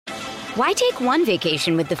Why take one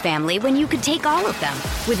vacation with the family when you could take all of them?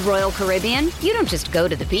 With Royal Caribbean, you don't just go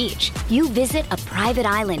to the beach. You visit a private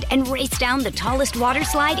island and race down the tallest water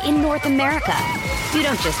slide in North America. You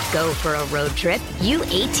don't just go for a road trip. You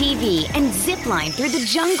ATV and zip line through the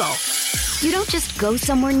jungle. You don't just go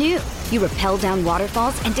somewhere new. You rappel down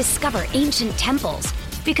waterfalls and discover ancient temples.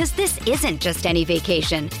 Because this isn't just any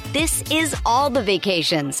vacation. This is all the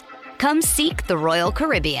vacations. Come seek the Royal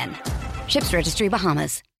Caribbean. Ships Registry,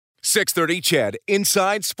 Bahamas. 6:30 CHED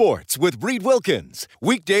Inside Sports with Reid Wilkins.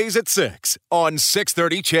 Weekdays at 6 on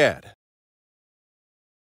 6:30 CHED.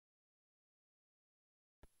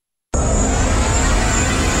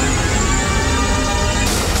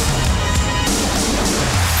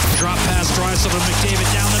 Drop pass, Draisaitl to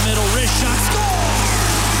McDavid down the middle, wrist shot, score!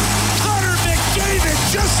 Conor McDavid,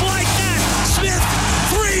 just like that. Smith,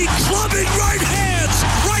 three, clubbing right hands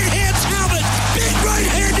have it. Big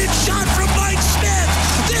right-handed shot from Mike Smith.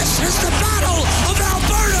 This is the Battle of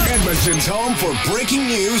Alberta. Edmonton's home for breaking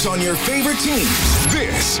news on your favorite teams.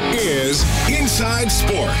 This is Inside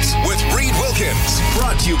Sports with Reid Wilkins.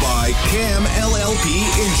 Brought to you by CAM LLP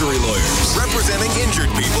Injury Lawyers. Representing injured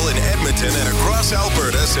people in Edmonton and across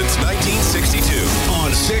Alberta since 1962.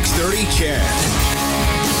 On 6:30 CHED.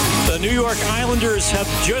 The New York Islanders have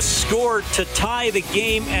just scored to tie the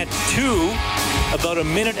game at 2. About a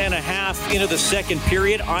minute and a half into the second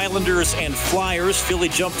period, Islanders and Flyers. Philly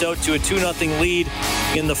jumped out to a 2-0 lead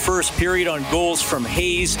in the first period on goals from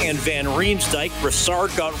Hayes and Van Riemsdyk.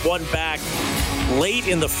 Brassard got one back late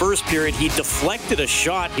in the first period. He deflected a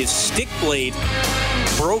shot. His stick blade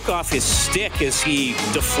broke off his stick as he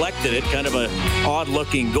deflected it. Kind of an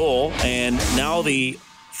odd-looking goal. And now the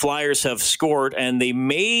Flyers have scored, and they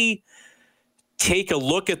may take a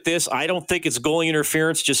look at this. I don't think it's goalie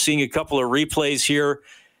interference, just seeing a couple of replays here.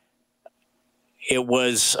 It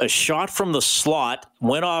was a shot from the slot,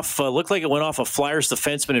 went off, looked like it went off a Flyers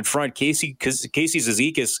defenseman in front. Casey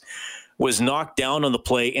Zizekas was knocked down on the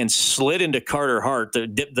play and slid into Carter Hart. There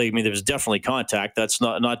was definitely contact. That's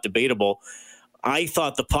not debatable. I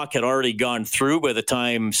thought the puck had already gone through by the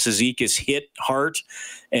time Zizekas hit Hart,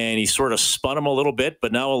 and he sort of spun him a little bit.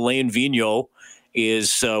 But now Alain Vigneault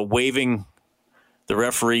is waving the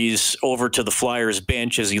referees over to the Flyers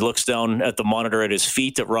bench as he looks down at the monitor at his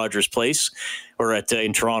feet at Rogers Place, or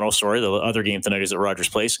in Toronto, sorry. The other game tonight is at Rogers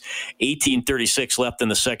Place. 18:36 left in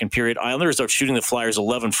the second period. Islanders out shooting the Flyers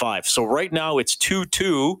 11-5. So right now it's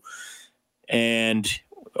 2-2. And,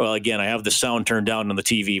 well, again, I have the sound turned down on the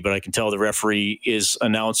TV, but I can tell the referee is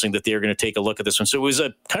announcing that they're going to take a look at this one. So it was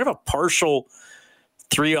a kind of a partial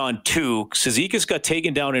 3-on-2. Zizekas got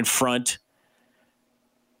taken down in front.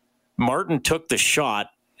 Martin took the shot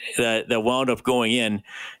that wound up going in.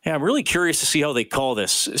 And I'm really curious to see how they call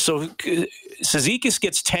this. So Zizekas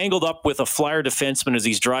gets tangled up with a Flyer defenseman as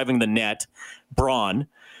he's driving the net, Braun,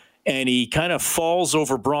 and he kind of falls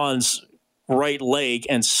over Braun's right leg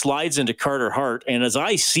and slides into Carter Hart. And as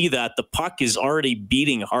I see that, the puck is already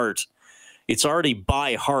beating Hart. It's already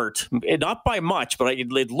by Hart. Not by much, but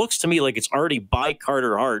it looks to me like it's already by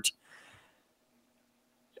Carter Hart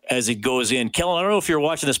as it goes in. Kellen, I don't know if you're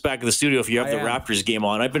watching this back in the studio, if you have the Raptors game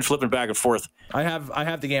on. I've been flipping back and forth. I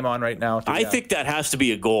have the game on right now. I think that has to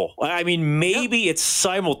be a goal. I mean, maybe it's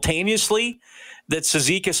simultaneously that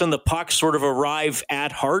Zizekas and the puck sort of arrive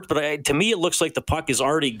at Hart, but to me it looks like the puck is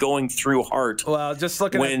already going through Hart. Well, just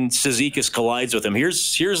looking when Zizekas collides with him.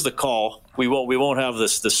 Here's the call. We won't have the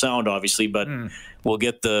sound obviously, but we'll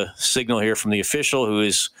get the signal here from the official who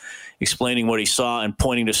is explaining what he saw and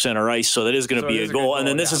pointing to center ice. So that is going to be a goal. And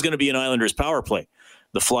then this is going to be an Islanders power play.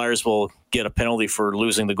 The Flyers will get a penalty for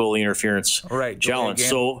losing the goalie interference challenge.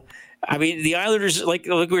 So, I mean, the Islanders, like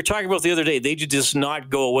we were talking about the other day, they just not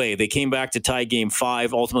go away. They came back to tie Game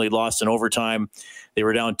 5, ultimately lost in overtime. They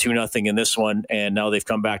were down 2-0 in this one, and now they've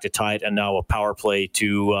come back to tie it, and now a power play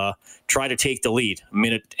to try to take the lead. A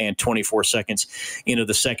minute and 24 seconds into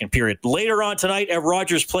the second period. Later on tonight at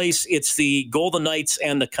Rogers Place, it's the Golden Knights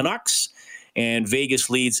and the Canucks, and Vegas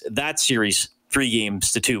leads that series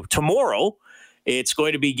 3-2. Tomorrow, it's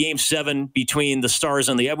going to be Game 7 between the Stars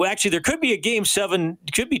and the... Well, actually, there could be a Game 7.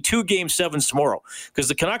 Could be 2 Game 7s tomorrow because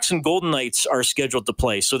the Canucks and Golden Knights are scheduled to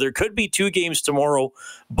play. So there could be 2 games tomorrow,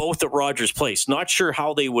 both at Rogers Place. Not sure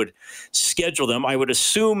how they would schedule them. I would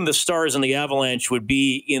assume the Stars and the Avalanche would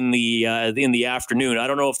be in the afternoon. I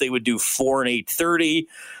don't know if they would do 4 and 8:30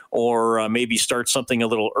 or maybe start something a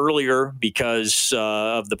little earlier because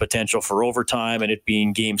of the potential for overtime and it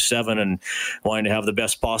being Game 7 and wanting to have the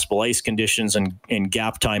best possible ice conditions and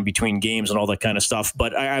gap time between games and all that kind of stuff.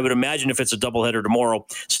 But I would imagine if it's a doubleheader tomorrow,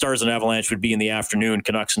 Stars and Avalanche would be in the afternoon,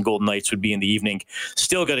 Canucks and Golden Knights would be in the evening.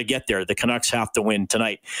 Still got to get there. The Canucks have to win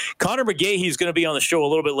tonight. Conor McGahey is going to be on the show a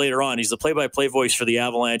little bit later on. He's the play-by-play voice for the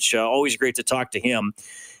Avalanche. Always great to talk to him.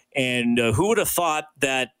 And who would have thought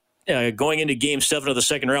that going into Game 7 of the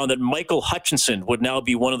second round, that Michael Hutchinson would now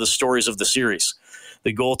be one of the stories of the series,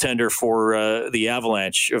 the goaltender for the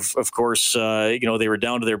Avalanche. Of course, they were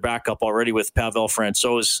down to their backup already with Pavel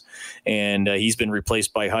Francouz, and he's been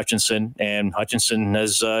replaced by Hutchinson, and Hutchinson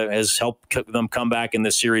has helped them come back in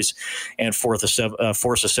this series and force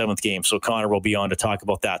a seventh game. So Conor will be on to talk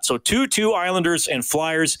about that. So 2-2 Islanders and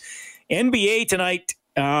Flyers. NBA tonight.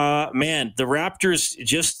 Man, the Raptors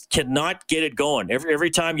just cannot get it going. Every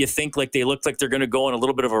time you think like they look like they're going to go on a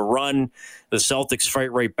little bit of a run, the Celtics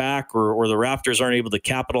fight right back, or the Raptors aren't able to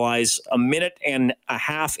capitalize. A minute and a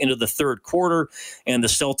half into the third quarter, and the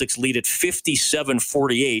Celtics lead at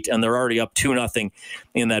 57-48, and they're already up 2-0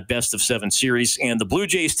 in that best-of-7 series. And the Blue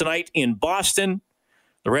Jays tonight in Boston.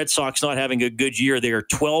 The Red Sox not having a good year. They are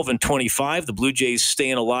 12-25. The Blue Jays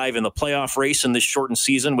staying alive in the playoff race in this shortened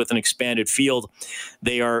season with an expanded field.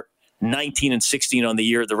 They are 19-16 on the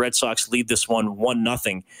year. The Red Sox lead this one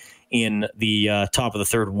 1-0 in the top of the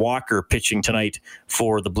third. Walker pitching tonight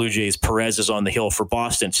for the Blue Jays. Perez is on the hill for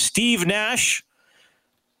Boston. Steve Nash,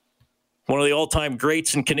 one of the all-time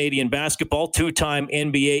greats in Canadian basketball, two-time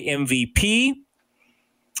NBA MVP,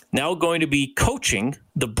 now going to be coaching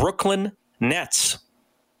the Brooklyn Nets.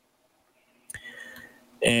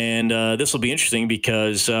 And this will be interesting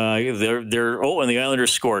because and the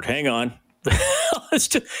Islanders scored. Hang on. There's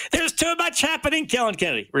too much happening, Kellen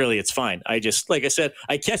Kennedy. Really, it's fine. Like I said,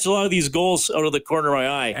 I catch a lot of these goals out of the corner of my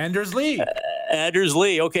eye. Anders Lee.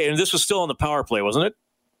 Okay, and this was still on the power play, wasn't it?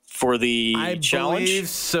 For the challenge? I believe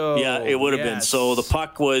so. Yeah, it would have been. So the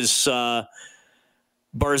puck was...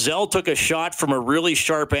 Barzal took a shot from a really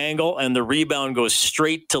sharp angle, and the rebound goes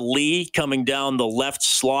straight to Lee coming down the left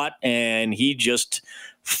slot, and he just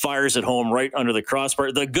fires it home right under the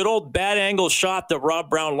crossbar. The good old bad angle shot that Rob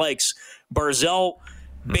Brown likes. Barzal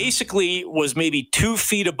basically was maybe 2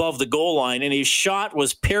 feet above the goal line, and his shot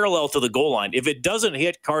was parallel to the goal line. If it doesn't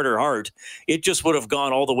hit Carter Hart, it just would have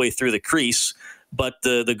gone all the way through the crease. But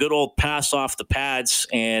the good old pass off the pads,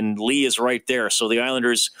 and Lee is right there. So the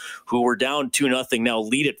Islanders, who were down 2-0, now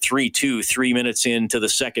lead at 3-2, 3 minutes into the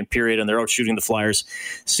second period, and they're out shooting the Flyers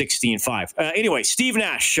 16-5. Anyway, Steve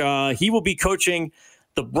Nash, he will be coaching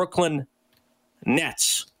the Brooklyn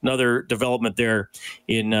Nets. Another development there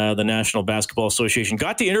in the National Basketball Association.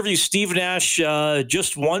 Got to interview Steve Nash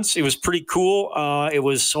just once. It was pretty cool. It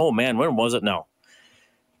was, when was it now?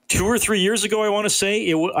 2 or 3 years ago, I want to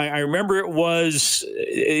say. I remember it was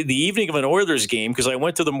the evening of an Oilers game because I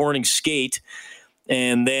went to the morning skate,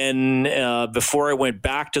 and then before I went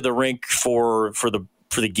back to the rink for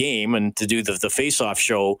the game and to do the face-off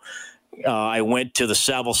show, I went to the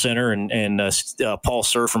Saville Center, and Paul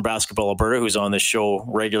Sir from Basketball Alberta, who's on this show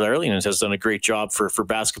regularly and has done a great job for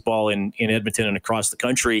basketball in Edmonton and across the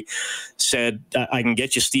country, said, I can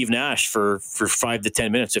get you Steve Nash for 5 to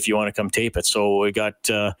 10 minutes if you want to come tape it. So we got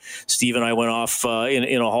Steve and I went off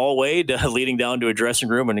in a hallway leading down to a dressing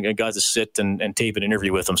room and got to sit and tape an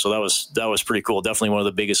interview with him. So that was pretty cool. Definitely one of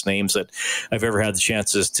the biggest names that I've ever had the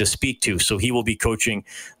chances to speak to. So he will be coaching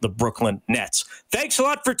the Brooklyn Nets. Thanks a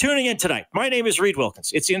lot for tuning in tonight. My name is Reid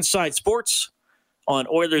Wilkins. It's Inside Sports on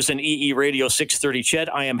Oilers and EE Radio 630 CHED.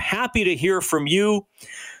 I am happy to hear from you.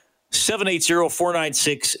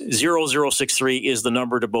 780-496-0063 is the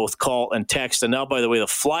number to both call and text. And now, by the way, the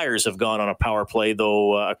Flyers have gone on a power play,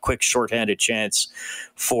 though a quick shorthanded chance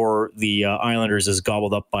for the Islanders is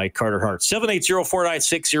gobbled up by Carter Hart.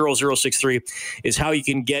 780-496-0063 is how you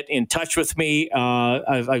can get in touch with me.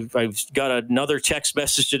 I've got another text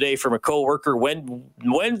message today from a coworker. When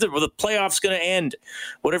the playoffs going to end?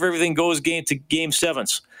 Whatever everything goes to Game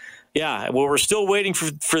 7s. Yeah, well, we're still waiting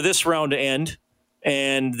for this round to end.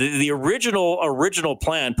 And the original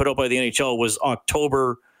plan put out by the NHL was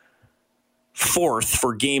October 4th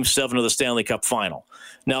for Game 7 of the Stanley Cup Final.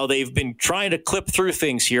 Now, they've been trying to clip through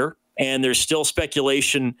things here, and there's still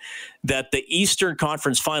speculation that the Eastern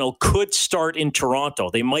Conference Final could start in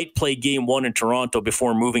Toronto. They might play Game 1 in Toronto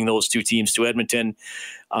before moving those two teams to Edmonton.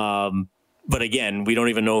 But again, we don't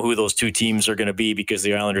even know who those two teams are going to be because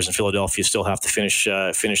the Islanders and Philadelphia still have to finish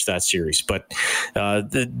that series. But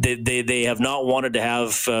they have not wanted to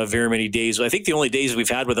have very many days. I think the only days we've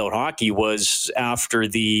had without hockey was after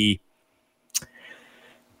the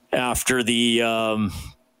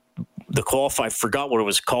I forgot what it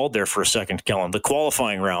was called there for a second, Kellen. The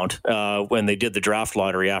qualifying round when they did the draft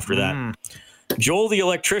lottery after that. Joel, the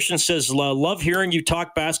electrician, says, love hearing you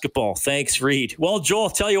talk basketball. Thanks, Reid. Well, Joel, I'll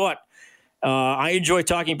tell you what. I enjoy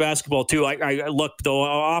talking basketball, too. I look, though,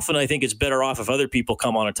 often I think it's better off if other people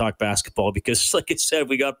come on and talk basketball because, like I said,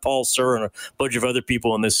 we got Paul Sir and a bunch of other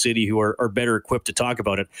people in this city who are better equipped to talk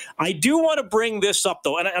about it. I do want to bring this up,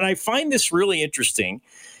 though, and I find this really interesting.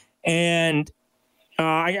 And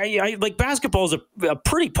I like basketball is a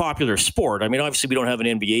pretty popular sport. I mean, obviously we don't have an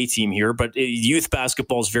NBA team here, but youth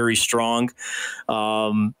basketball is very strong.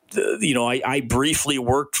 I briefly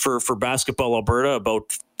worked for Basketball Alberta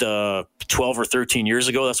about 12 or 13 years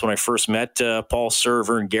ago. That's when I first met Paul Sir.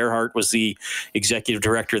 Vern Gerhardt was the executive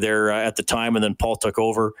director there at the time, and then Paul took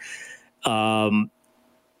over.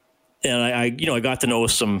 And I got to know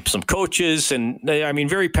some coaches, and I mean,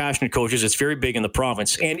 very passionate coaches. It's very big in the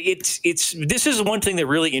province, and this is one thing that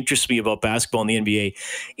really interests me about basketball in the NBA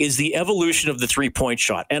is the evolution of the 3-point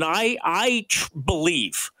shot. And I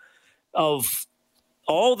believe of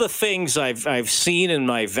all the things I've seen in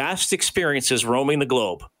my vast experiences roaming the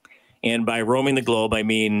globe, and by roaming the globe I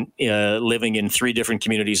mean living in 3 different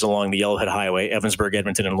communities along the Yellowhead Highway: Evansburg,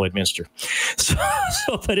 Edmonton, and Lloydminster.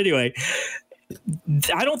 But anyway.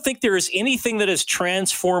 I don't think there is anything that has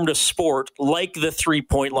transformed a sport like the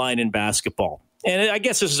 3-point line in basketball. And I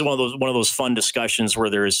guess this is one of those fun discussions where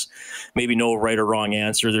there's maybe no right or wrong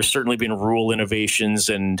answer. There's certainly been rule innovations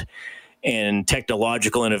and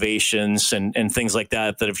technological innovations and things like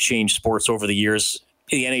that have changed sports over the years.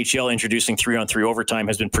 The NHL introducing 3-on-3 overtime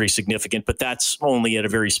has been pretty significant, but that's only at a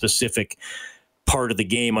very specific part of the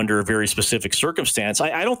game under a very specific circumstance.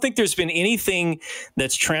 I don't think there's been anything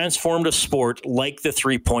that's transformed a sport like the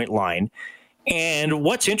 3-point line. And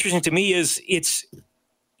what's interesting to me is it's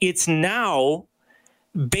now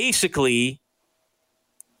basically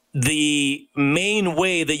the main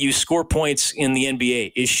way that you score points in the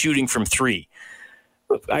NBA is shooting from 3.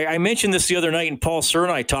 I mentioned this the other night, and Paul Sir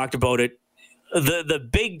and I talked about it. The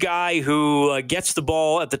big guy who gets the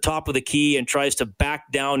ball at the top of the key and tries to back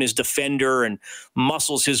down his defender and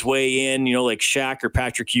muscles his way in, like Shaq or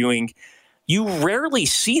Patrick Ewing, you rarely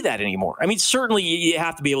see that anymore. I mean, certainly you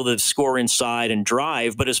have to be able to score inside and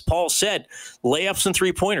drive, but as Paul said, layups and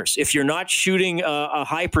 3-pointers. If you're not shooting a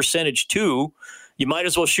high percentage 2, you might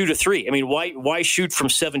as well shoot a 3. I mean, why shoot from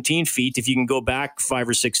 17 feet if you can go back 5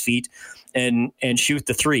 or 6 feet and shoot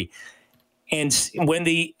the 3? And when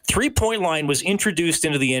the 3-point line was introduced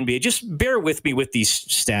into the NBA, just bear with me with these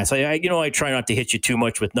stats. I try not to hit you too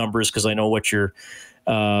much with numbers because I know what you're,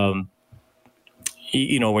 when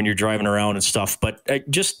you're driving around and stuff. But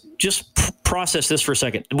just process this for a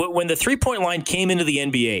second. When the 3-point line came into the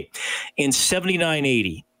NBA in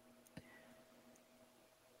 79-80,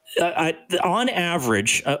 on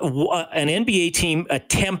average, an NBA team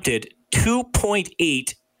attempted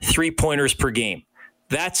 2.8 3-pointers per game.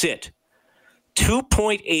 That's it.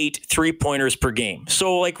 2.8 3-pointers per game.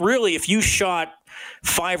 So, like, really, if you shot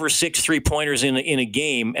 5 or 6 3-pointers in a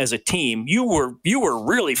game as a team, you were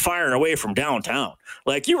really firing away from downtown.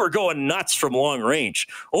 Like, you were going nuts from long range.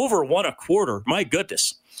 Over 1 a quarter. My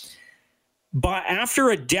goodness. But after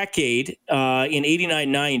a decade, in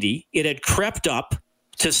 89-90, it had crept up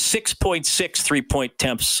to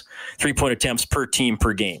 6.6 3-point attempts per team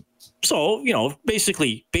per game. So,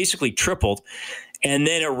 basically tripled. And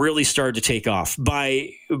then it really started to take off.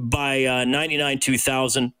 By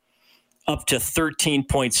 99-2000, up to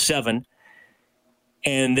 13.7.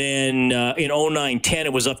 And then in 09-10,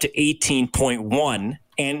 it was up to 18.1.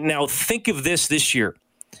 And now think of this year.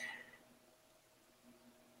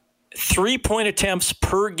 3-point attempts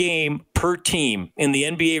per game per team in the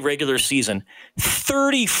NBA regular season,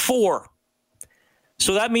 34.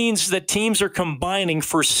 So that means that teams are combining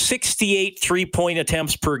for 68 3-point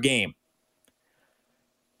attempts per game.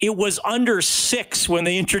 It was under 6 when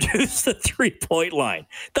they introduced the 3-point line.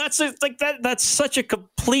 That's such a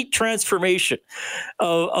complete transformation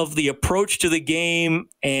of the approach to the game,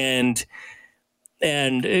 and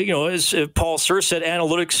as Paul Sir said,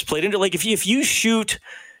 analytics played into it. Like if you shoot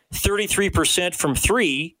 33% from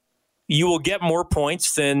 3, you will get more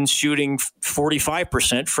points than shooting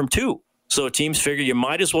 45% from 2. So teams figure you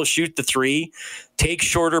might as well shoot the 3, take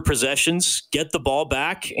shorter possessions, get the ball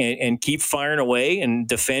back, and keep firing away and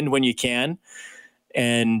defend when you can.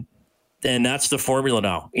 And that's the formula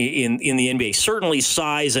now in the NBA. Certainly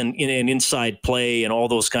size and inside play and all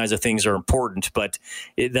those kinds of things are important, but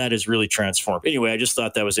that is really transformed. Anyway, I just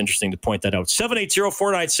thought that was interesting to point that out.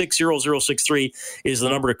 780-496-0063 is the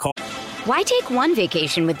number to call. Why take one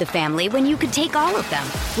vacation with the family when you could take all of them?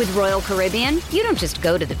 With Royal Caribbean, you don't just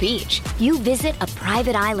go to the beach. You visit a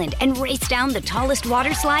private island and race down the tallest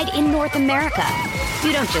water slide in North America.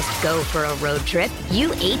 You don't just go for a road trip. You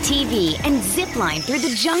ATV and zip line through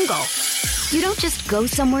the jungle. You don't just go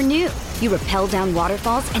somewhere new. You rappel down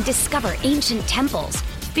waterfalls and discover ancient temples.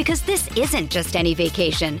 Because this isn't just any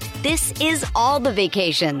vacation. This is all the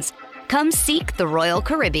vacations. Come seek the Royal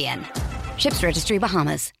Caribbean. Ships Registry,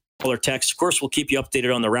 Bahamas. Or text. Of course, we'll keep you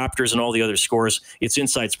updated on the Raptors and all the other scores. It's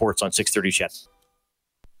Inside Sports on 630 CHED.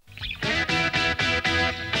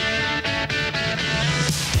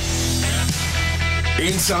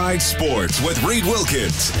 Inside Sports with Reid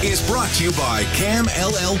Wilkins is brought to you by CAM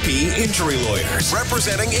LLP Injury Lawyers,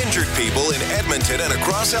 representing injured people in Edmonton and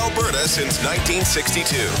across Alberta since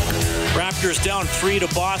 1962. Raptors down 3 to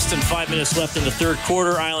Boston. 5 minutes left in the third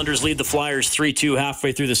quarter. Islanders lead the Flyers 3-2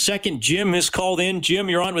 halfway through the second. Jim has called in. Jim,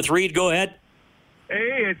 you're on with Reid. Go ahead.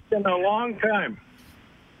 Hey, it's been a long time.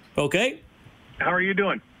 Okay. How are you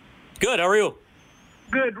doing? Good. How are you?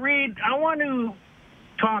 Good. Reid, I want to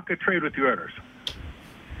talk a trade with you others.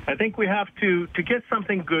 I think we have to get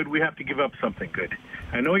something good, we have to give up something good.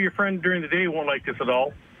 I know your friend during the day won't like this at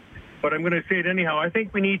all, but I'm going to say it anyhow. I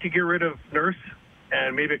think we need to get rid of Nurse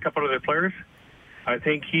and maybe a couple of other players. I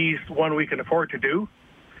think he's one we can afford to do,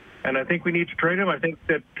 and I think we need to trade him. I think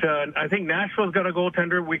Nashville's got a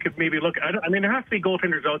goaltender we could maybe look at. I mean, there has to be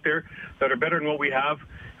goaltenders out there that are better than what we have,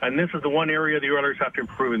 and this is the one area the Oilers have to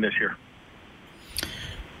improve in this year.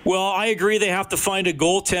 Well, I agree they have to find a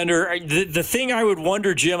goaltender. The thing I would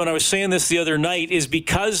wonder, Jim, and I was saying this the other night, is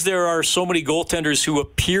because there are so many goaltenders who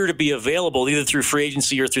appear to be available, either through free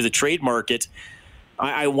agency or through the trade market,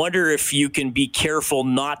 I wonder if you can be careful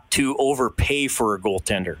not to overpay for a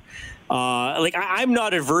goaltender. I'm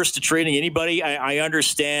not adverse to trading anybody. I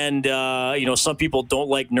understand, some people don't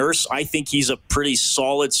like Nurse. I think he's a pretty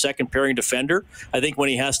solid second-pairing defender. I think when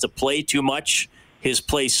he has to play too much, his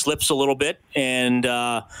play slips a little bit, and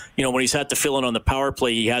when he's had to fill in on the power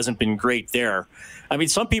play, he hasn't been great there. I mean,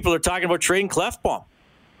 some people are talking about trading Klefbom,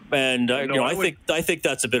 and I think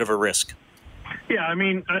that's a bit of a risk. Yeah, I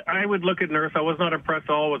mean, I would look at Nurse. I was not impressed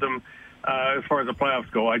at all with him as far as the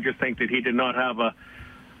playoffs go. I just think that he did not have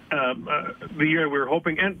the year we were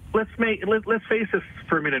hoping. And let's face this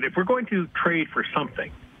for a minute. If we're going to trade for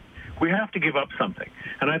something, we have to give up something.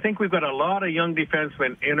 And I think we've got a lot of young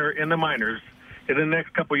defensemen in the minors. In the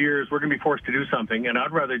next couple of years, we're going to be forced to do something, and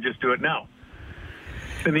I'd rather just do it now.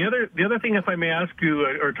 And the other thing, if I may ask you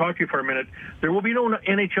or talk to you for a minute, there will be no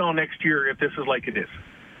NHL next year if this is like it is.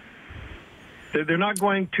 They're not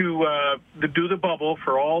going to do the bubble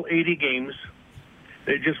for all 80 games.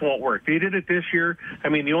 It just won't work. They did it this year. I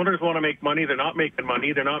mean, the owners want to make money. They're not making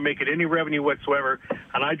money. They're not making any revenue whatsoever.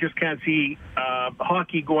 And I just can't see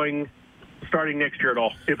hockey starting next year at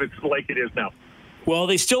all if it's like it is now. Well,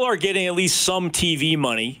 they still are getting at least some TV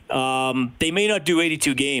money. They may not do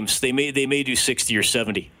 82 games. They may do 60 or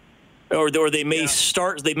 70, or they may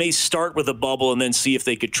start. They may start with a bubble and then see if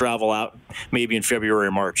they could travel out maybe in February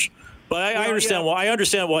or March. But I understand why. I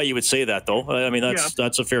understand why you would say that, though. I mean,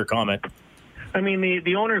 that's a fair comment. I mean,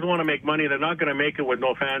 the owners want to make money. They're not going to make it with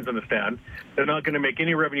no fans in the stand. They're not going to make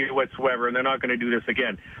any revenue whatsoever, and they're not going to do this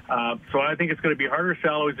again. So I think it's going to be harder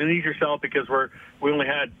sell. It's an easier sell because we only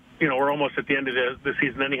had. We're almost at the end of the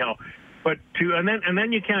season anyhow. But and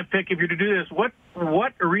then you can't pick if you're to do this. What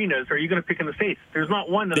arenas are you going to pick in the States? There's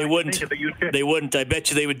not one that they wouldn't. Think that you'd pick. They wouldn't. I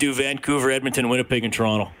bet you they would do Vancouver, Edmonton, Winnipeg, and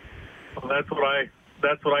Toronto. Well, that's what I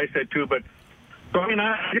said too. But so I mean,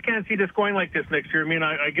 I can't see this going like this next year. I mean,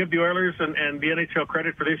 I give the Oilers and the NHL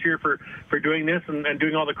credit for this year for doing this and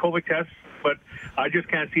doing all the COVID tests. But I just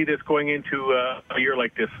can't see this going into a year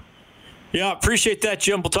like this. Yeah, appreciate that,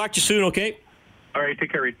 Jim. We'll talk to you soon. Okay. All right.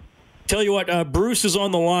 Take care, Reid. Tell you what, Bruce is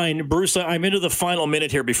on the line. Bruce, I'm into the final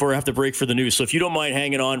minute here before I have to break for the news. So if you don't mind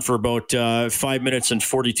hanging on for about 5 minutes and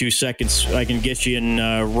 42 seconds, I can get you in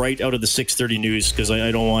right out of the 6:30 news because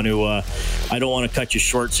I don't want to cut you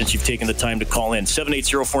short since you've taken the time to call in.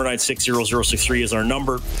 780-496-0063 is our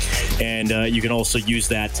number, and you can also use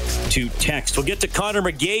that to text. We'll get to Conor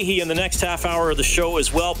McGahey in the next half hour of the show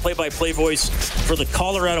as well. Play-by-play voice for the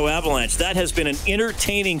Colorado Avalanche. That has been an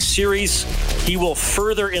entertaining series. He will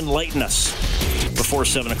further enlighten us before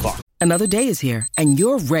 7 o'clock. Another day is here, and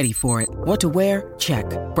you're ready for it. What to wear? Check.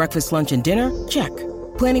 Breakfast, lunch, and dinner? Check.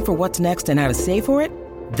 Planning for what's next and how to save for it?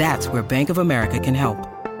 That's where Bank of America can help.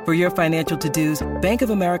 For your financial to-dos, Bank of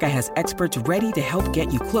America has experts ready to help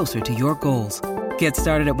get you closer to your goals. Get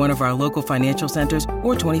started at one of our local financial centers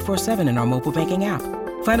or 24/7 in our mobile banking app.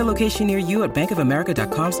 Find a location near you at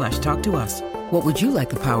bankofamerica.com/talktous. What would you like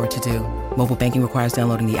the power to do? Mobile banking requires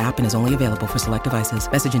downloading the app and is only available for select devices.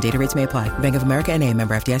 Message and data rates may apply. Bank of America N.A.,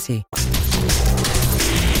 member FDIC.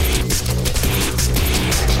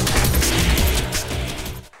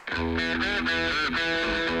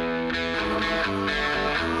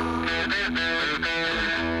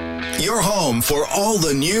 Your home for all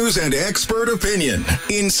the news and expert opinion.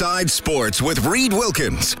 Inside Sports with Reid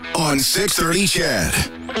Wilkins on 630 CHED.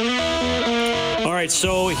 All right,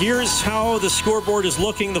 so here's how the scoreboard is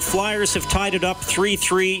looking. The Flyers have tied it up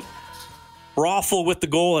 3-3. Raffle with the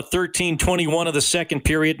goal at 13:21 of the second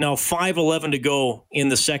period. Now 5:11 to go in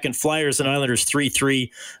the second. Flyers and Islanders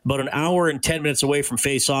 3-3. About an hour and 10 minutes away from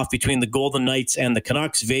face-off between the Golden Knights and the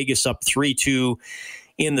Canucks. Vegas up 3-2.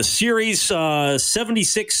 In the series,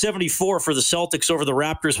 76-74 for the Celtics over the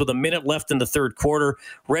Raptors with a minute left in the third quarter.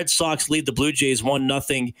 Red Sox lead the Blue Jays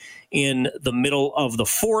 1-0 in the middle of the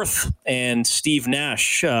fourth. And Steve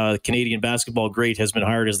Nash, the Canadian basketball great, has been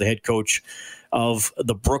hired as the head coach of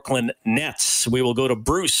the Brooklyn Nets. We will go to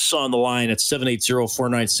Bruce on the line at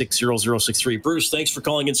 780-496-0063. Bruce, thanks for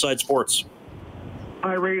calling Inside Sports.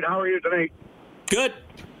 Hi, Reid. How are you tonight? Good.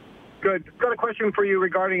 Good. Got a question for you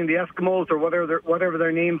regarding the Eskimos or whatever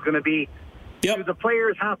their name's going to be. Yep. Do the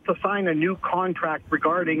players have to sign a new contract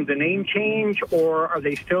regarding the name change, or are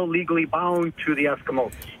they still legally bound to the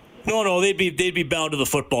Eskimos? No, they'd be bound to the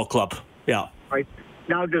football club. Yeah. Right.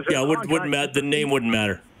 Now, does wouldn't matter. The name wouldn't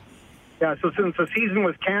matter. Yeah. So since the season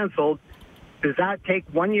was canceled, does that take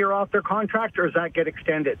 1 year off their contract, or does that get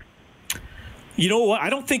extended? You know what? I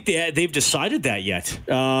don't think they've decided that yet.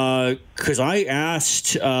 Because I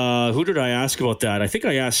asked, who did I ask about that? I think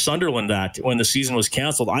I asked Sunderland that when the season was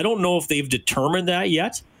canceled. I don't know if they've determined that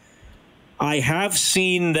yet. I have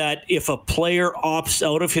seen that if a player opts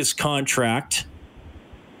out of his contract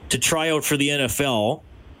to try out for the NFL.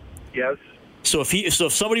 Yes. So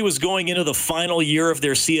if somebody was going into the final year of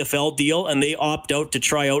their CFL deal and they opt out to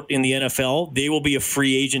try out in the NFL, they will be a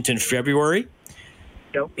free agent in February.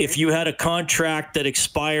 Okay. If you had a contract that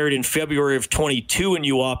expired in February of 22 and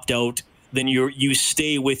you opt out, then you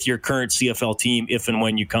stay with your current CFL team if and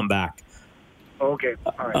when you come back. Okay.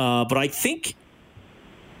 All right. But I think,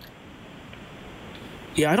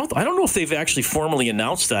 I don't know if they've actually formally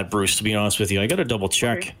announced that, Bruce, to be honest with you. I got to double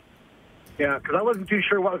check. Okay. Yeah, because I wasn't too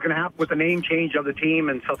sure what was going to happen with the name change of the team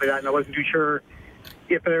and stuff like that, and I wasn't too sure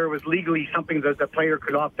if there was legally something that the player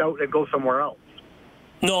could opt out and go somewhere else.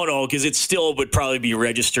 No, because it still would probably be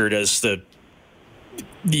registered as the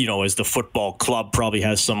football club probably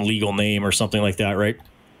has some legal name or something like that, right?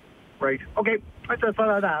 Right. Okay. I just thought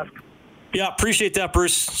I'd ask. Yeah, appreciate that,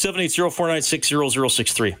 Bruce.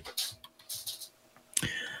 780-496-0063.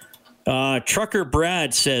 Trucker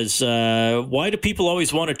Brad says, why do people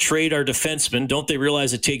always want to trade our defenseman? Don't they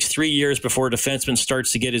realize it takes 3 years before a defenseman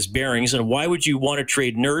starts to get his bearings? And why would you want to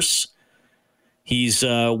trade Nurse? He's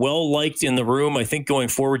well-liked in the room. I think going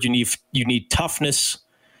forward, you need toughness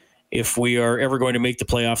if we are ever going to make the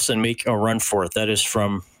playoffs and make a run for it. That is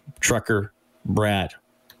from Trucker Brad.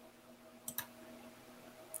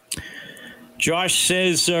 Josh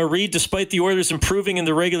says, Reid, despite the Oilers improving in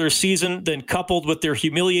the regular season, then coupled with their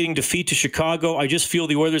humiliating defeat to Chicago, I just feel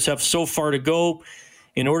the Oilers have so far to go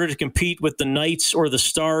in order to compete with the Knights or the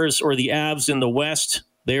Stars or the Avs in the West.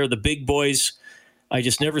 They are the big boys. I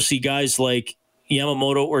just never see guys like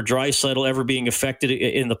Yamamoto or Draisaitl ever being affected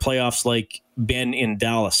in the playoffs like Ben in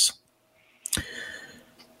Dallas.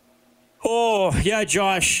 Oh, yeah,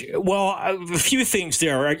 Josh. Well, a few things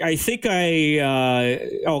there. I think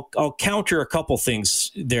I'll counter a couple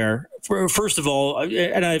things there. First of all,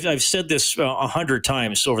 and I've said this 100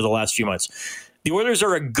 times over the last few months, the Oilers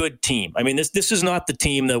are a good team. I mean, this is not the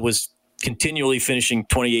team that was continually finishing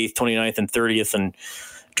 28th, 29th, and 30th and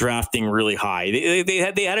drafting really high. They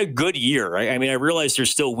had a good year. I mean, I realize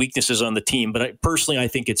there's still weaknesses on the team, but I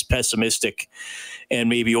think it's pessimistic and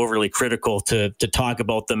maybe overly critical to talk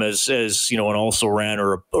about them as an also ran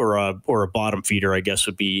or a bottom feeder, I guess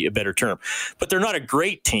would be a better term. But they're not a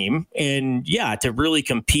great team, and to really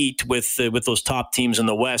compete with those top teams in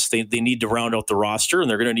the West, they need to round out the roster, and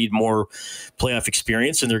they're going to need more playoff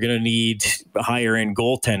experience, and they're going to need higher end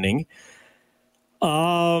goaltending.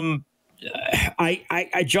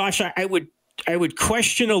 Josh, I would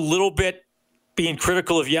question a little bit being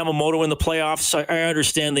critical of Yamamoto in the playoffs. I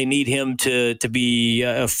understand they need him to be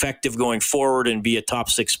effective going forward and be a top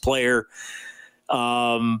six player.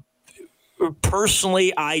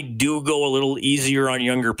 personally, I do go a little easier on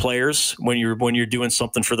younger players when you're doing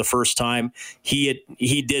something for the first time.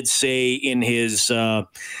 He did say in his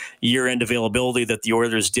year-end availability that the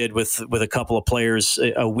Oilers did with a couple of players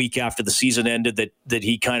a week after the season ended that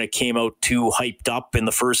he kind of came out too hyped up in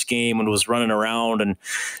the first game and was running around and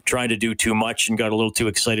trying to do too much and got a little too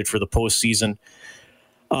excited for the postseason.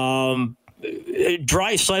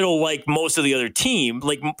 Draisaitl, like most of the other team,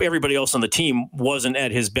 like everybody else on the team, wasn't at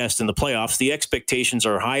his best in the playoffs. The expectations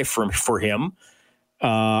are high for him.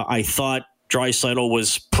 I thought Draisaitl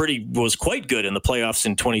was quite good in the playoffs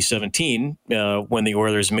in 2017 when the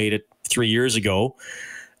Oilers made it 3 years ago.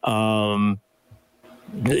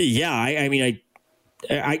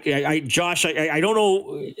 Josh, I don't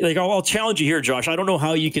know. Like, I'll challenge you here, Josh. I don't know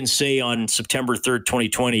how you can say on September 3rd,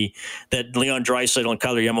 2020, that Leon Draisaitl and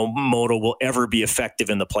Kailer Yamamoto will ever be effective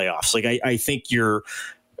in the playoffs. Like, I think you're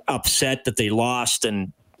upset that they lost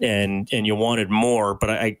and you wanted more, but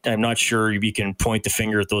I'm not sure you can point the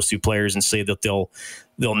finger at those two players and say that they'll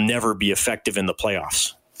never be effective in the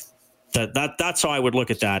playoffs. That's how I would look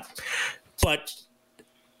at that. But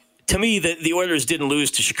to me, the Oilers didn't lose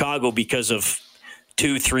to Chicago because of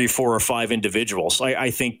 2, 3, 4, or 5 individuals. I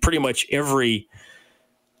think pretty much every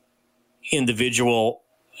individual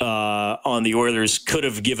on the Oilers could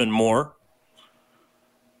have given more,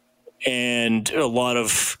 and a lot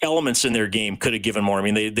of elements in their game could have given more. I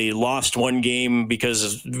mean, they lost one game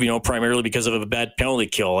because primarily because of a bad penalty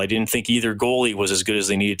kill. I didn't think either goalie was as good as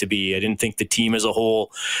they needed to be. I didn't think the team as a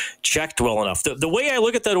whole checked well enough. The way I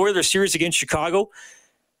look at that Oilers series against Chicago,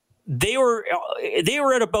 they were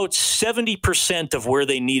at about 70% of where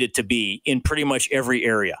they needed to be in pretty much every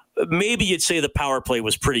area. Maybe you'd say the power play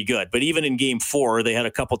was pretty good, but even in Game 4, they had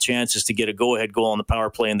a couple chances to get a go-ahead goal on the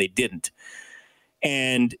power play, and they didn't.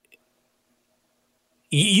 And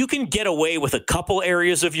you can get away with a couple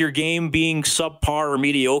areas of your game being subpar or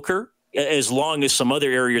mediocre as long as some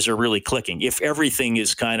other areas are really clicking. If everything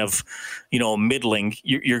is kind of, middling,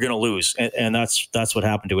 you're going to lose. And that's what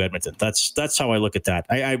happened to Edmonton. That's how I look at that.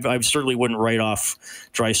 I certainly wouldn't write off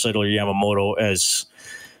Draisaitl or Yamamoto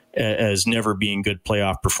as never being good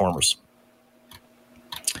playoff performers.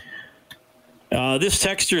 This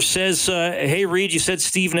texter says, hey, Reid, you said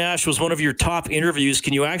Steve Nash was one of your top interviews.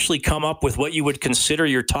 Can you actually come up with what you would consider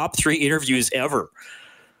your top 3 interviews ever?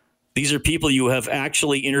 These are people you have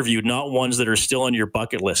actually interviewed, not ones that are still on your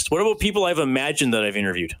bucket list. What about people I've imagined that I've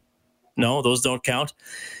interviewed? No, those don't count.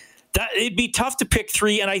 It'd be tough to pick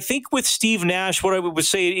 3. And I think with Steve Nash, what I would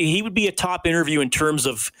say, he would be a top interview in terms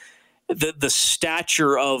of the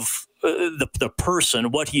stature of the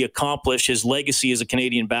person, what he accomplished, his legacy as a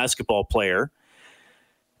Canadian basketball player.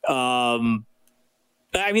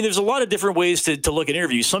 There's a lot of different ways to look at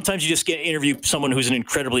interviews. Sometimes you just interview someone who's an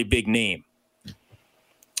incredibly big name.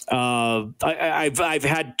 I've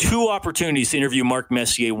had 2 opportunities to interview Mark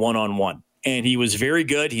Messier one-on-one, and he was very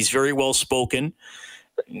good. He's very well spoken.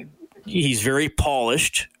 He's very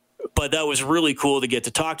polished, but that was really cool to get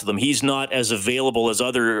to talk to them. He's not as available as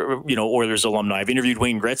other, Oilers alumni. I've interviewed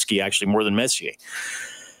Wayne Gretzky actually more than Messier.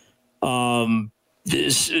 Some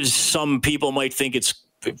people might think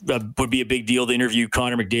would be a big deal to interview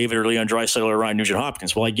Connor McDavid or Leon Draisaitl or Ryan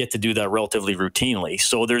Nugent-Hopkins. Well, I get to do that relatively routinely.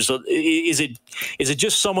 So is it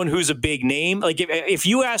just someone who's a big name? Like if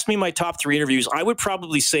you asked me my top 3 interviews, I would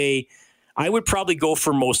probably go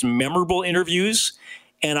for most memorable interviews.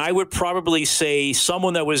 And I would probably say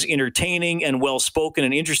someone that was entertaining and well-spoken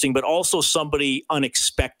and interesting, but also somebody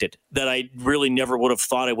unexpected that I really never would have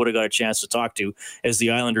thought I would have got a chance to talk to as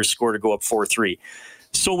the Islanders score to go up 4-3.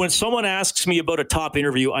 So when someone asks me about a top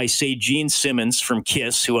interview, I say Gene Simmons from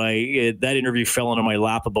KISS, who that interview fell into my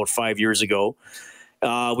lap about 5 years ago.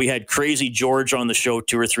 We had Crazy George on the show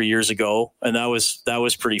 2 or 3 years ago, and that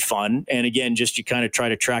was pretty fun. And again, just you kind of try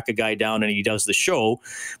to track a guy down and he does the show.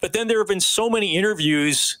 But then there have been so many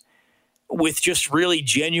interviews with just really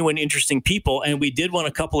genuine, interesting people. And we did one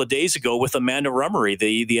a couple of days ago with Amanda Rummery,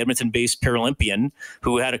 the Edmonton-based Paralympian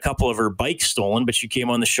who had a couple of her bikes stolen, but she came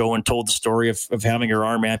on the show and told the story of having her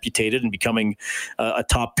arm amputated and becoming a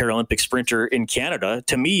top Paralympic sprinter in Canada.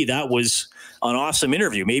 To me, that was an awesome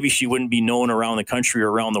interview. Maybe she wouldn't be known around the country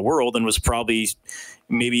or around the world and was probably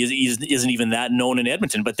maybe isn't even that known in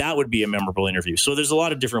Edmonton, but that would be a memorable interview. So there's a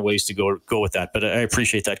lot of different ways to go with that, but I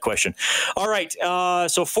appreciate that question. All right,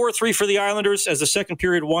 so 4-3 for the Islanders as the second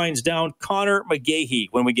period winds down. Conor McGahey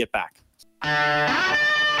when we get back.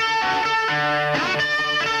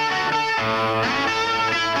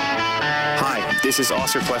 Hi, this is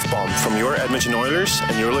Oscar Clefbaum from your Edmonton Oilers,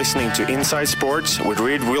 and you're listening to Inside Sports with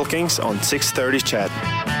Reid Wilkins on 630 CHED.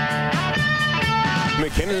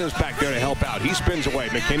 McKinnon is back there to help out. He spins away.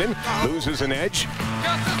 McKinnon loses an edge.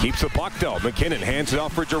 Keeps the puck, though. McKinnon hands it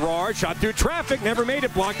off for Girard. Shot through traffic. Never made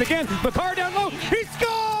it. Blocked again. McCarr down low. He scores!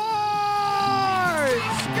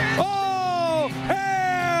 Oh,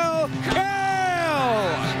 hell, hell!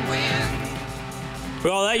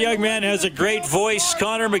 Well, that young man has a great voice.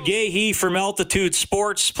 Conor McGahey from Altitude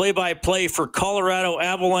Sports, play-by-play for Colorado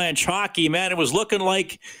Avalanche hockey. Man, it was looking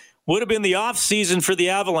like would have been the off-season for the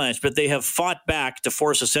Avalanche, but they have fought back to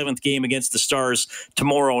force a 7th game against the Stars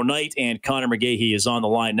tomorrow night, and Conor McGahey is on the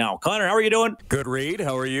line now. Conor, how are you doing? Good, Reid.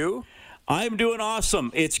 How are you? I'm doing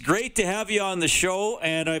awesome. It's great to have you on the show,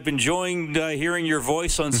 and I've been enjoying hearing your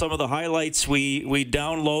voice on some of the highlights we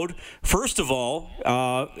download. First of all,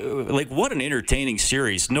 what an entertaining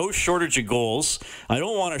series. No shortage of goals. I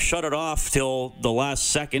don't want to shut it off till the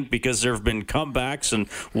last second because there have been comebacks and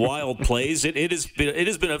wild plays. It has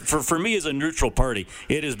been for me as a neutral party,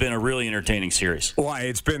 it has been a really entertaining series. Why,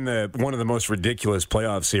 it's been one of the most ridiculous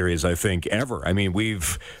playoff series, I think, ever. I mean,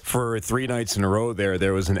 for 3 nights in a row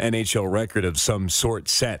there was an NHL record of some sort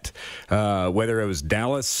set, whether it was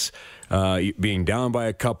Dallas being down by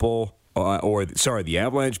a couple, the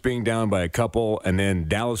Avalanche being down by a couple, and then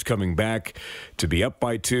Dallas coming back to be up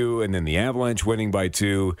by 2, and then the Avalanche winning by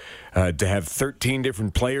 2, to have 13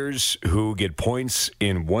 different players who get points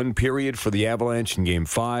in one period for the Avalanche in Game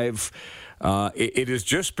 5. It has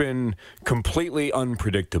just been completely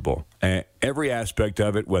unpredictable. Every aspect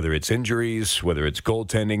of it, whether it's injuries, whether it's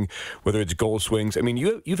goaltending, whether it's goal swings. I mean,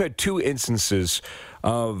 you've had 2 instances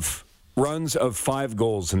of runs of 5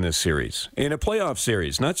 goals in this series, in a playoff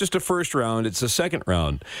series. Not just a first round, it's a second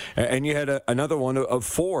round. And you had another one of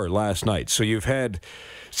 4 last night. So you've had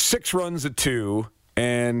 6 runs of 2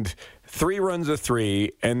 and 3 runs of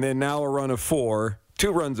 3, and then now a run of 4.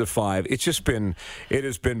 2 runs of 5. It has been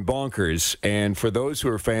bonkers. And for those who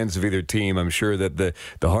are fans of either team, I'm sure that the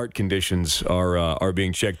heart conditions are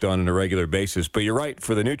being checked on a regular basis. But you're right.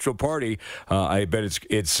 For the neutral party, I bet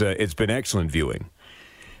it's been excellent viewing.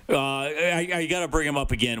 I got to bring him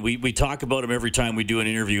up again. We talk about him every time we do an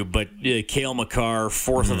interview, but Cale Makar,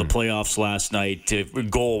 4th of the playoffs last night,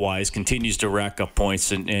 goal-wise, continues to rack up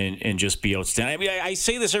points and just be outstanding. I mean, I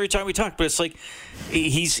say this every time we talk, but it's like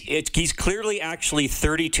he's clearly actually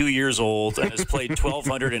 32 years old and has played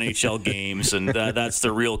 1,200 NHL games, and that's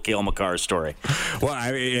the real Cale Makar story. Well,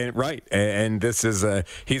 I mean, right, and this is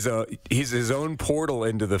he's his own portal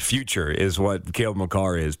into the future is what Cale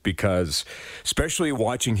Makar is, because especially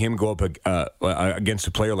watching him go up against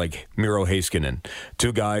a player like Miro Heiskanen,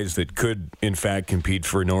 2 guys that could, in fact, compete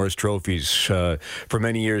for Norris trophies for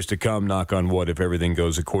many years to come, knock on wood, if everything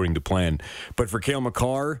goes according to plan. But for Cale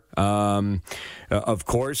Makar, of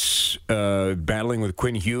course, battling with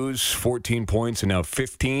Quinn Hughes, 14 points and now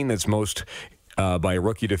 15. That's most by a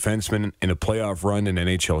rookie defenseman in a playoff run in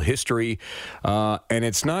NHL history. And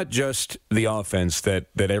it's not just the offense that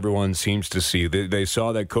everyone seems to see. They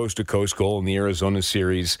saw that coast-to-coast goal in the Arizona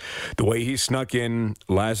series, the way he snuck in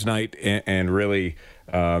last night and really,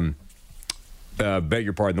 beg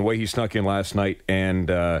your pardon, the way he snuck in last night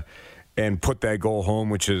and put that goal home,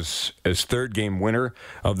 which is his 3rd game winner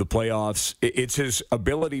of the playoffs. It's his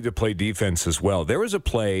ability to play defense as well. There was a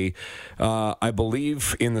play, I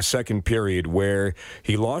believe, in the second period where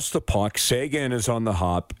he lost the puck. Seguin is on the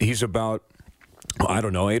hop. He's about, 8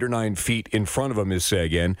 or 9 feet in front of him is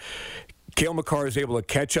Seguin. Cale Makar is able to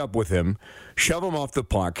catch up with him, shove him off the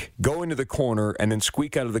puck, go into the corner, and then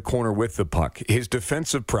squeak out of the corner with the puck. His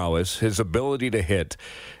defensive prowess, his ability to hit,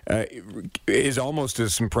 is almost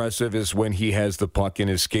as impressive as when he has the puck and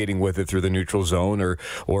is skating with it through the neutral zone or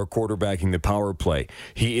quarterbacking the power play.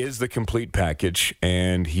 He is the complete package,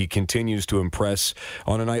 and he continues to impress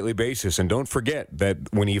on a nightly basis. And don't forget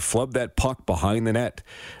that when he flubbed that puck behind the net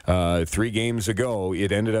 3 games ago,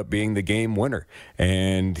 it ended up being the game winner.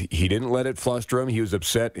 And he didn't let it fluster him. He was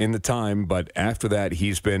upset in the time, but after that,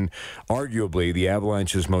 he's been arguably the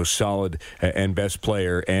Avalanche's most solid and best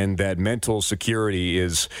player, and that mental security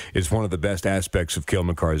is one of the best aspects of Cale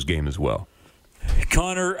Makar's game as well.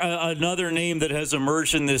 Conor, another name that has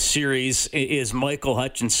emerged in this series is Michael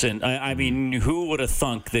Hutchinson. I mean, who would have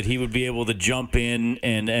thunk that he would be able to jump in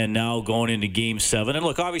and now going into Game 7? And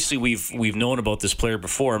look, obviously we've known about this player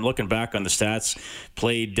before. I'm looking back on the stats.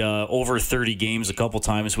 Played over 30 games a couple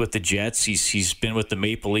times with the Jets. He's been with the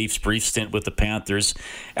Maple Leafs, brief stint with the Panthers.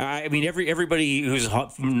 I mean, everybody who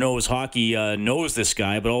knows hockey knows this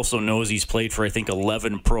guy, but also knows he's played for, I think,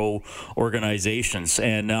 11 pro organizations.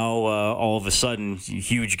 And now all of a sudden,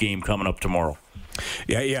 huge game coming up tomorrow.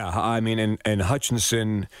 Yeah. I mean, and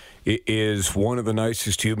Hutchinson is one of the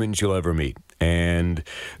nicest humans you'll ever meet. And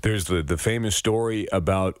there's the famous story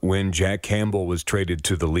about when Jack Campbell was traded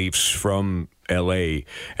to the Leafs from L.A.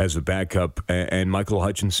 as a backup, and Michael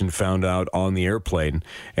Hutchinson found out on the airplane,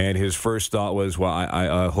 and his first thought was, well,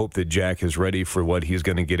 I hope that Jack is ready for what he's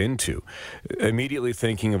going to get into. Immediately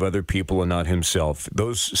thinking of other people and not himself.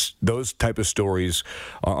 Those type of stories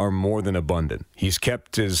are more than abundant. He's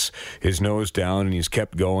kept his nose down, and he's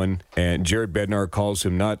kept going, and Jared Bednar calls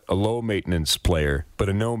him not a low-maintenance player, but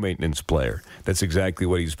a no-maintenance player. That's exactly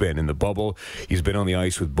what he's been. In the bubble, he's been on the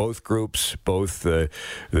ice with both groups, both the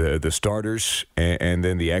starters and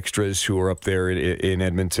then the extras who are up there in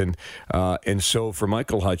Edmonton. And so for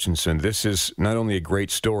Michael Hutchinson, this is not only a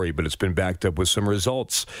great story, but it's been backed up with some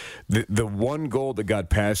results. The one goal that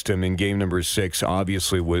got past him in game number 6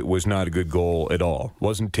 obviously was not a good goal at all.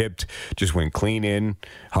 Wasn't tipped, just went clean in.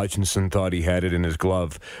 Hutchinson thought he had it in his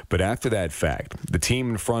glove. But after that fact, the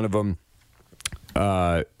team in front of him,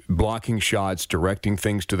 blocking shots, directing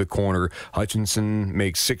things to the corner. Hutchinson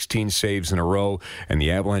makes 16 saves in a row, and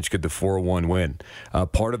the Avalanche get the 4-1 win.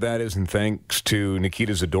 Part of that is in thanks to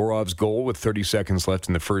Nikita Zadorov's goal with 30 seconds left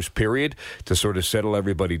in the first period to sort of settle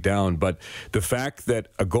everybody down. But the fact that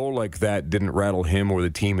a goal like that didn't rattle him or the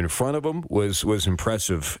team in front of him was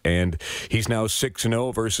impressive. And he's now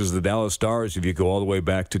 6-0 versus the Dallas Stars if you go all the way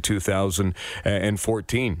back to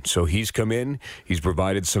 2014. So he's come in, he's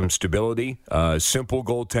provided some stability, simple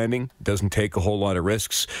goaltending, doesn't take a whole lot of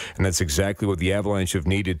risks, and that's exactly what the Avalanche have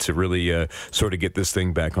needed to really sort of get this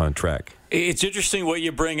thing back on track. It's interesting what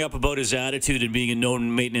you bring up about his attitude and being a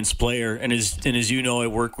known maintenance player. And as you know, I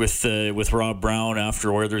work with Rob Brown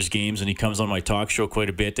after Oilers games, and he comes on my talk show quite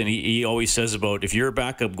a bit. And he always says about, if you're a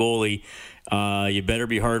backup goalie, you better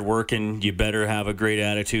be hardworking. You better have a great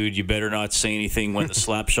attitude. You better not say anything when the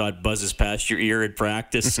slap shot buzzes past your ear at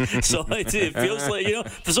practice. So it feels like,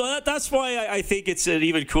 so that's why I think it's an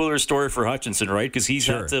even cooler story for Hutchinson, right? Because he's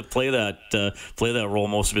had to play that role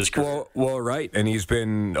most of his career. Well, right. And he's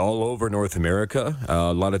been all over North America.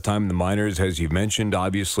 A lot of time in the minors, as you mentioned.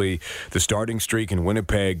 Obviously, the starting streak in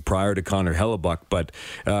Winnipeg prior to Connor Hellebuck. But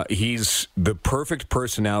he's the perfect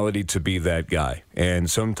personality to be that guy. And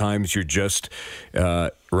sometimes you're just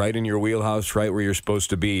right in your wheelhouse, right where you're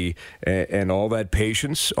supposed to be, and all that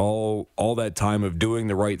patience, all that time of doing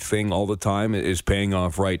the right thing all the time is paying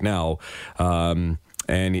off right now.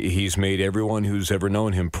 And he's made everyone who's ever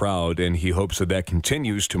known him proud, and he hopes that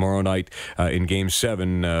continues tomorrow night in Game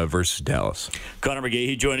 7 versus Dallas. Conor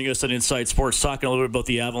McGahey joining us on Inside Sports, talking a little bit about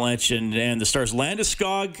the Avalanche and the Stars.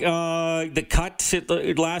 Landeskog, the cut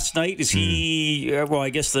last night, is he... Well, I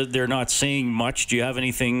guess they're not saying much. Do you have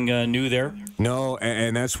anything new there? No,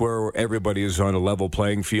 and that's where everybody is on a level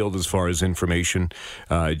playing field as far as information.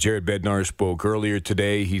 Jared Bednar spoke earlier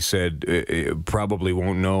today. He said probably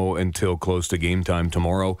won't know until close to game time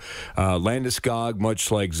tomorrow. Landeskog,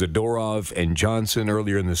 much like Zadorov and Johnson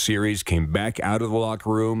earlier in the series, came back out of the locker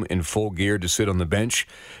room in full gear to sit on the bench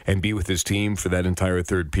and be with his team for that entire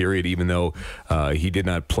third period, even though he did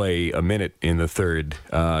not play a minute in the third.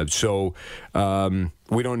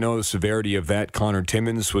 We don't know the severity of that. Connor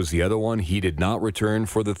Timmins was the other one. He did not return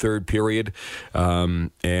for the third period.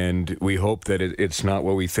 And we hope that it's not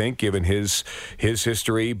what we think, given his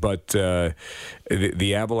history. But the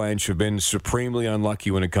Avalanche have been supremely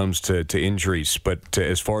unlucky when it comes to injuries. But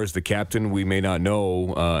as far as the captain, we may not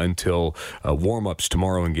know until warm-ups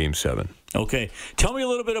tomorrow in Game 7. Okay. Tell me a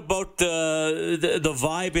little bit about the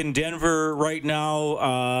vibe in Denver right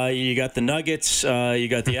now. You got the Nuggets, you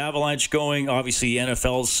got the Avalanche going. Obviously,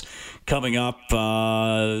 NFL's coming up.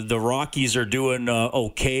 The Rockies are doing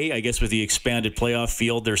okay, I guess, with the expanded playoff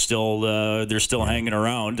field. They're still hanging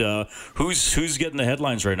around. Who's getting the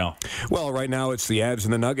headlines right now? Well, right now it's the Avs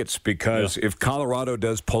and the Nuggets, because if Colorado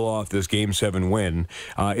does pull off this Game 7 win,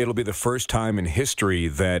 it'll be the first time in history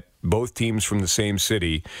that both teams from the same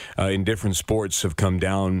city in different sports have come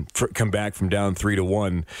back from down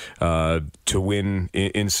 3-1 to win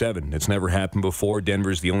in 7. It's never happened before.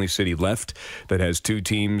 Denver's the only city left that has two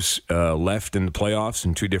teams left in the playoffs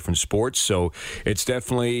in two different sports. So it's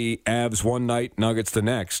definitely Avs one night, Nuggets the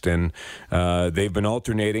next. And they've been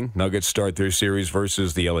alternating. Nuggets start their series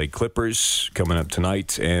versus the LA Clippers coming up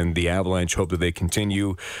tonight, and the Avalanche hope that they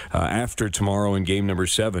continue after tomorrow in game number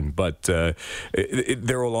 7. But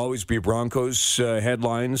there will always be Broncos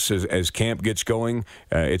headlines as camp gets going.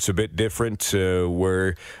 It's a bit different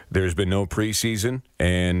where there's been no preseason,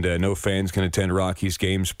 and no fans can attend Rockies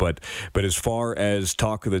games. But as far as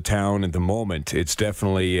talk of the town at the moment, it's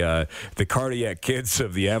definitely the cardiac kids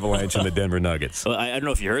of the Avalanche and the Denver Nuggets. Well, I don't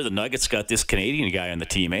know if you heard, the Nuggets got this Canadian guy on the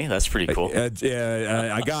team, eh? That's pretty cool.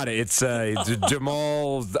 I got it. It's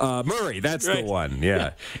Jamal Murray. That's right. The one.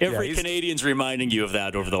 Yeah. Every Canadian's reminding you of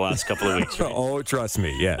that over the last couple of weeks. Right? Oh, trust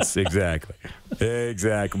me. Yes, exactly.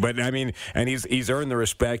 Exactly. But, I mean, and he's earned the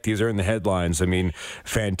respect. He's earned the headlines. I mean,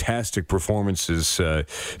 fantastic performances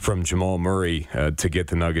from Jamal Murray to get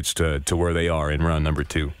the Nuggets to where they are in round number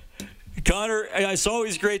 2. Conor, it's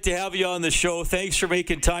always great to have you on the show. Thanks for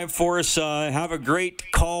making time for us. Have a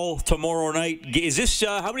great call tomorrow night. Is this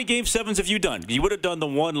how many Game 7s have you done? You would have done the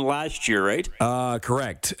one last year, right?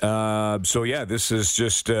 Correct. So yeah, this is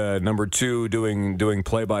just number 2, doing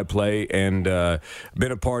play-by-play, and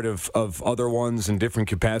been a part of other ones in different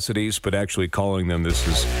capacities, but actually calling them.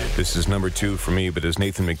 This is number 2 for me. But as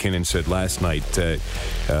Nathan McKinnon said last night,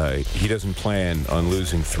 he doesn't plan on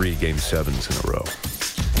losing 3 Game 7s in a row.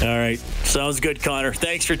 All right. Sounds good, Conor.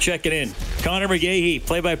 Thanks for checking in. Conor McGahey,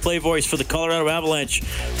 play-by-play voice for the Colorado Avalanche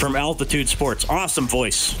from Altitude Sports. Awesome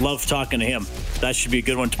voice. Love talking to him. That should be a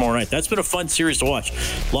good one tomorrow night. That's been a fun series to watch.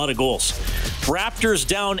 A lot of goals. Raptors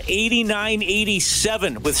down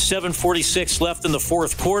 89-87 with 7:46 left in the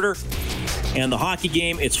fourth quarter. And the hockey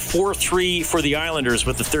game, it's 4-3 for the Islanders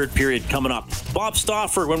with the third period coming up. Bob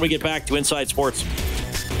Stauffer when we get back to Inside Sports.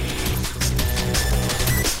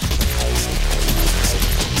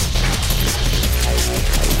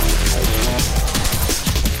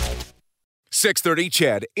 .630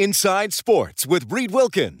 CHED Inside Sports with Reid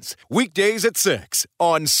Wilkins. Weekdays at 6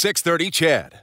 on 630 CHED.